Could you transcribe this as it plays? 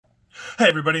Hey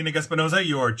everybody, Nick Espinoza,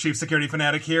 your chief security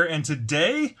fanatic here, and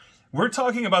today we're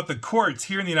talking about the courts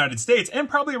here in the United States and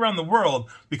probably around the world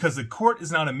because the court is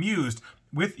not amused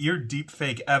with your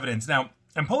deepfake evidence. Now,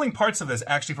 I'm pulling parts of this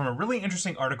actually from a really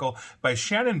interesting article by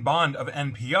Shannon Bond of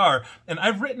NPR, and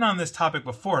I've written on this topic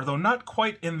before, though not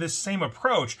quite in this same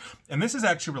approach, and this is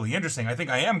actually really interesting. I think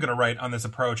I am going to write on this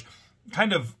approach,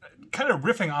 kind of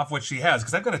riffing off what she has,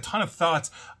 because I've got a ton of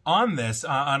thoughts on this,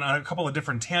 on a couple of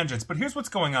different tangents. But here's what's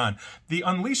going on. The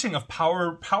unleashing of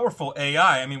powerful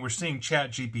AI, I mean, we're seeing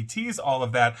chat GPTs, all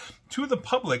of that, to the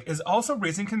public is also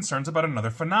raising concerns about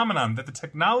another phenomenon, that the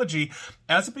technology,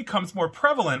 as it becomes more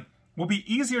prevalent, will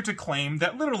be easier to claim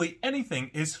that literally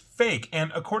anything is fake. And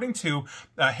according to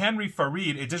Henry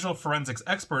Farid, a digital forensics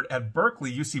expert at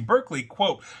UC Berkeley,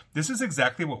 quote, "This is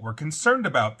exactly what we're concerned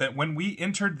about, that when we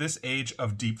entered this age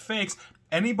of deep fakes,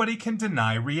 anybody can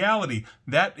deny reality.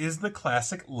 That is the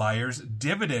classic liar's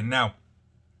dividend." Now,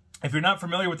 if you're not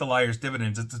familiar with the liar's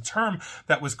dividends, it's a term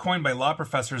that was coined by law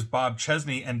professors Bob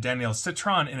Chesney and Danielle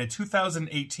Citron in a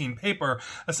 2018 paper,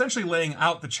 essentially laying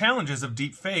out the challenges of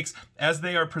deep fakes as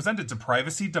they are presented to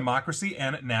privacy, democracy,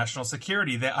 and national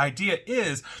security. The idea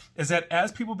is that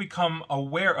as people become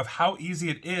aware of how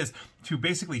easy it is to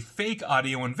basically fake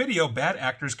audio and video, bad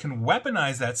actors can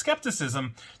weaponize that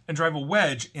skepticism and drive a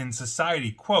wedge in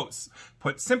society. Quotes,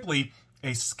 put simply,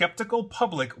 a skeptical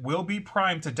public will be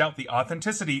primed to doubt the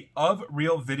authenticity of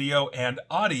real video and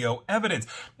audio evidence.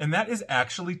 And that is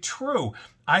actually true.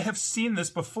 I have seen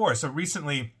this before. So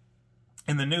recently,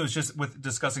 in the news, just with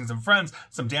discussing some friends,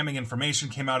 some damning information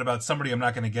came out about somebody, I'm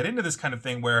not going to get into this kind of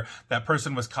thing, where that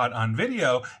person was caught on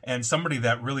video, and somebody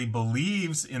that really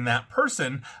believes in that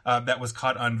person that was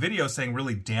caught on video saying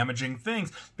really damaging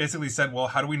things basically said, well,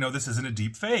 how do we know this isn't a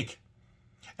deep fake?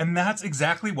 And that's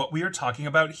exactly what we are talking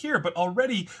about here. But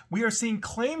already we are seeing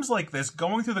claims like this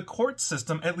going through the court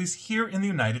system, at least here in the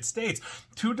United States.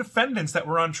 Two defendants that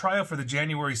were on trial for the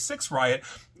January 6th riot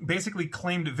basically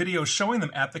claimed videos showing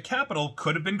them at the Capitol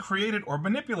could have been created or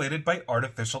manipulated by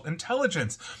artificial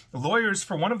intelligence. Lawyers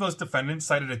for one of those defendants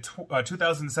cited a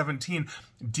 2017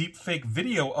 deepfake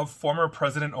video of former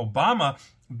President Obama,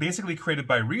 basically created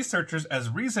by researchers, as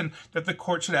reason that the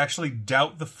court should actually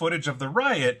doubt the footage of the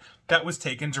riot that was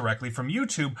taken directly from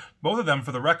YouTube. Both of them,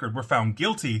 for the record, were found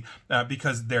guilty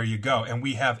because there you go. And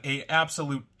we have a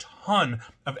absolute ton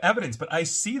of evidence. But I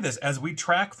see this as we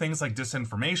track things like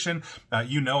disinformation.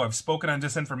 I've spoken on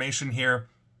disinformation here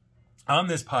on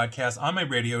this podcast, on my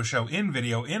radio show, in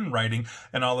video, in writing,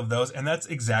 and all of those. And that's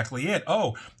exactly it.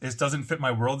 Oh, this doesn't fit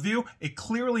my worldview. It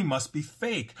clearly must be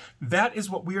fake. That is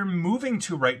what we are moving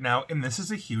to right now. And this is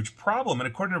a huge problem. And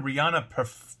according to Rihanna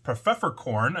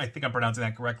Pfefferkorn, I think I'm pronouncing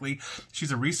that correctly,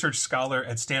 she's a research scholar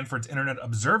at Stanford's Internet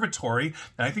Observatory.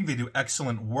 And I think they do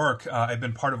excellent work. I've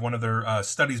been part of one of their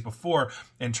studies before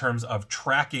in terms of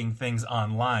tracking things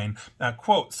online.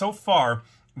 Quote, so far,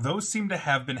 those seem to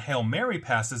have been Hail Mary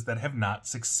passes that have not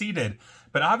succeeded.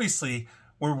 But obviously,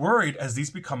 we're worried as these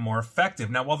become more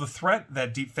effective. Now, while the threat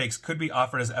that deepfakes could be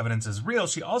offered as evidence is real,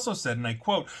 she also said, and I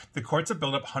quote, "The courts have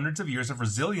built up hundreds of years of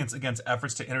resilience against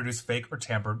efforts to introduce fake or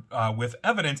tamper with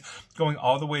evidence, going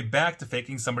all the way back to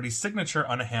faking somebody's signature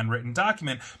on a handwritten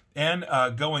document and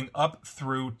going up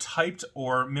through typed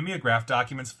or mimeographed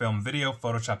documents, film, video,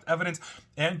 photoshopped evidence,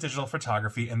 and digital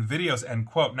photography and videos," end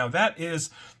quote. Now, that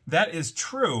is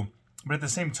true. But at the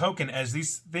same token, as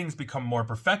these things become more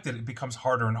perfected, it becomes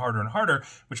harder and harder and harder,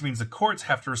 which means the courts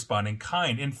have to respond in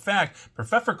kind. In fact,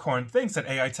 Professor Korn thinks that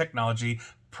AI technology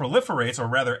proliferates, or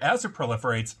rather, as it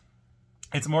proliferates,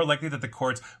 it's more likely that the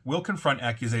courts will confront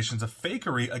accusations of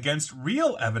fakery against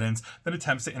real evidence than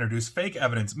attempts to introduce fake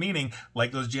evidence, meaning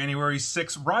like those January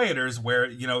 6 rioters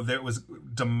where, there was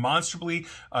demonstrably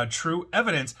true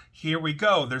evidence. Here we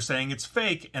go. They're saying it's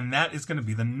fake, and that is going to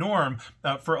be the norm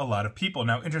for a lot of people.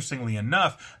 Now, interestingly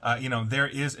enough, there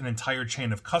is an entire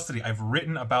chain of custody. I've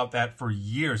written about that for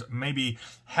years, maybe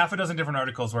half a dozen different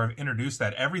articles where I've introduced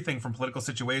that. Everything from political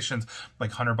situations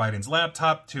like Hunter Biden's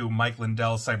laptop to Mike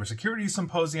Lindell's cybersecurity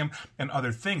symposium and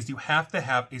other things. You have to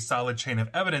have a solid chain of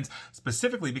evidence,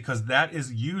 specifically because that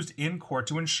is used in court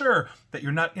to ensure that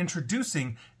you're not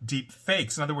introducing deep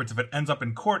fakes. In other words, if it ends up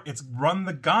in court, it's run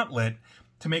the gauntlet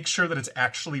to make sure that it's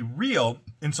actually real.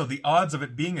 And so the odds of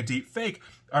it being a deep fake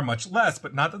are much less,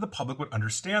 but not that the public would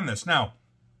understand this. Now,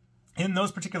 in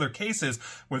those particular cases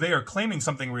where they are claiming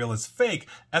something real is fake,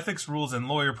 ethics rules and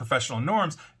lawyer professional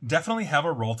norms definitely have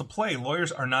a role to play.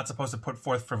 Lawyers are not supposed to put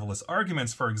forth frivolous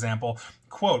arguments, for example.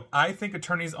 Quote, "I think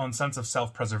attorneys' own sense of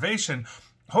self-preservation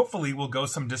hopefully will go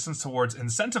some distance towards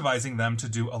incentivizing them to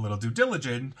do a little due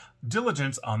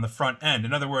diligence on the front end.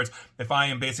 In other words, if I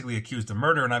am basically accused of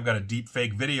murder and I've got a deep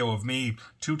fake video of me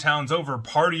 2 towns over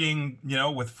partying,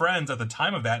 with friends at the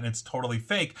time of that, and it's totally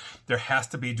fake, there has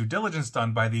to be due diligence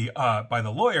done by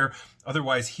the lawyer.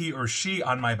 Otherwise, he or she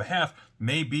on my behalf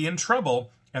may be in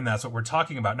trouble, and that's what we're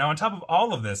talking about. Now, on top of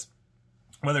all of this,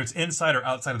 whether it's inside or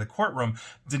outside of the courtroom,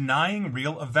 denying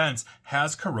real events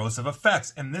has corrosive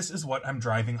effects. And this is what I'm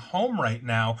driving home right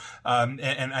now. And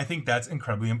I think that's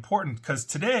incredibly important, because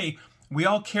today we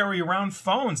all carry around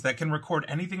phones that can record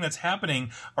anything that's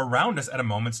happening around us at a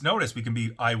moment's notice. We can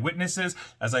be eyewitnesses.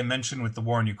 As I mentioned with the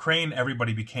war in Ukraine,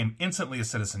 everybody became instantly a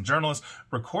citizen journalist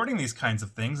recording these kinds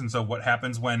of things. And so what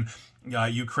happens when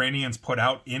Ukrainians put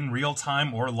out in real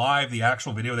time or live the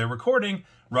actual video they're recording?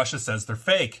 Russia says they're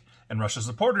fake. And Russia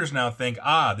supporters now think,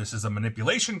 this is a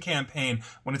manipulation campaign,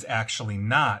 when it's actually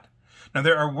not. Now,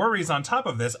 there are worries on top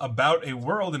of this about a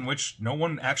world in which no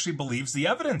one actually believes the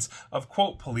evidence of,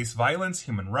 quote, police violence,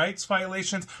 human rights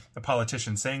violations, the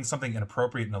politician saying something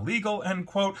inappropriate and illegal, end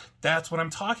quote. That's what I'm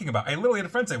talking about. I literally had a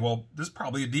friend say, well, this is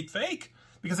probably a deep fake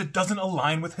because it doesn't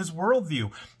align with his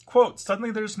worldview. Quote,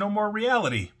 suddenly there's no more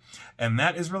reality. And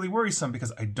that is really worrisome,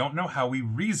 because I don't know how we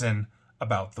reason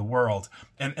about the world.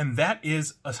 And that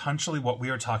is essentially what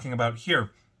we are talking about here.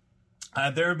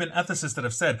 There have been ethicists that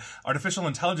have said artificial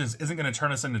intelligence isn't going to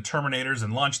turn us into Terminators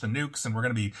and launch the nukes, and we're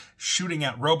going to be shooting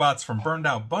at robots from burned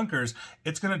out bunkers.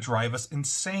 It's going to drive us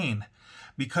insane.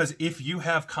 Because if you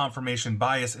have confirmation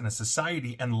bias in a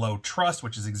society and low trust,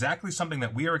 which is exactly something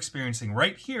that we are experiencing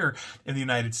right here in the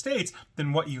United States,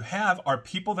 then what you have are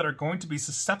people that are going to be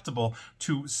susceptible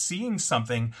to seeing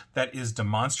something that is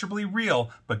demonstrably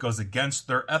real, but goes against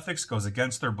their ethics, goes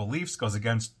against their beliefs, goes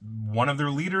against one of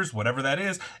their leaders, whatever that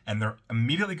is, and they're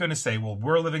immediately going to say, well,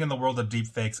 we're living in the world of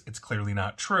deepfakes. It's clearly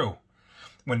not true,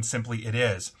 when simply it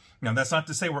is. Now, that's not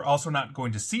to say we're also not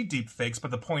going to see deep fakes, but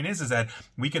the point is that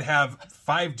we could have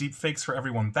 5 deep fakes for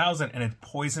every 1,000, and it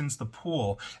poisons the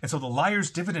pool. And so the liar's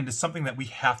dividend is something that we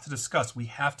have to discuss. We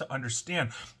have to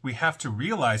understand. We have to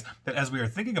realize that as we are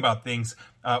thinking about things,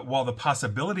 while the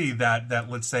possibility that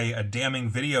let's say a damning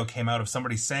video came out of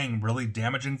somebody saying really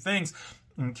damaging things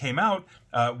came out,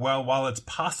 while it's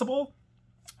possible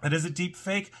that is a deep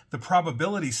fake, the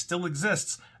probability still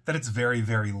exists that it's very,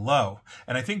 very low.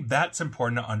 And I think that's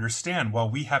important to understand. While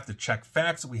we have to check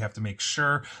facts, we have to make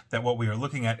sure that what we are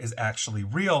looking at is actually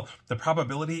real, the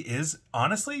probability is,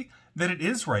 honestly, that it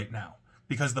is right now.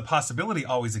 Because the possibility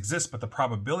always exists, but the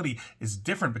probability is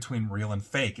different between real and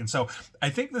fake. And so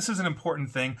I think this is an important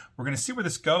thing. We're going to see where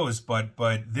this goes, but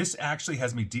this actually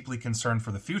has me deeply concerned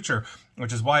for the future,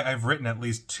 which is why I've written at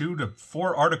least 2 to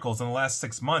 4 articles in the last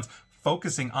 6 months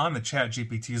focusing on the chat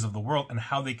GPTs of the world and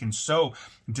how they can sow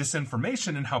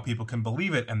disinformation and how people can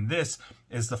believe it. And this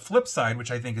is the flip side, which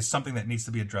I think is something that needs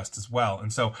to be addressed as well.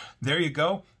 And so there you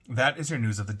go. That is your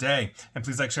news of the day. And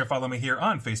please like, share, follow me here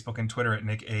on Facebook and Twitter at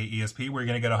NickAESP, where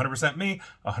you're going to get 100% me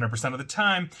 100% of the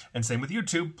time. And same with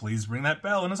YouTube. Please ring that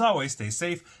bell. And as always, stay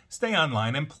safe, stay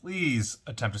online, and please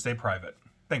attempt to stay private.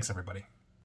 Thanks, everybody.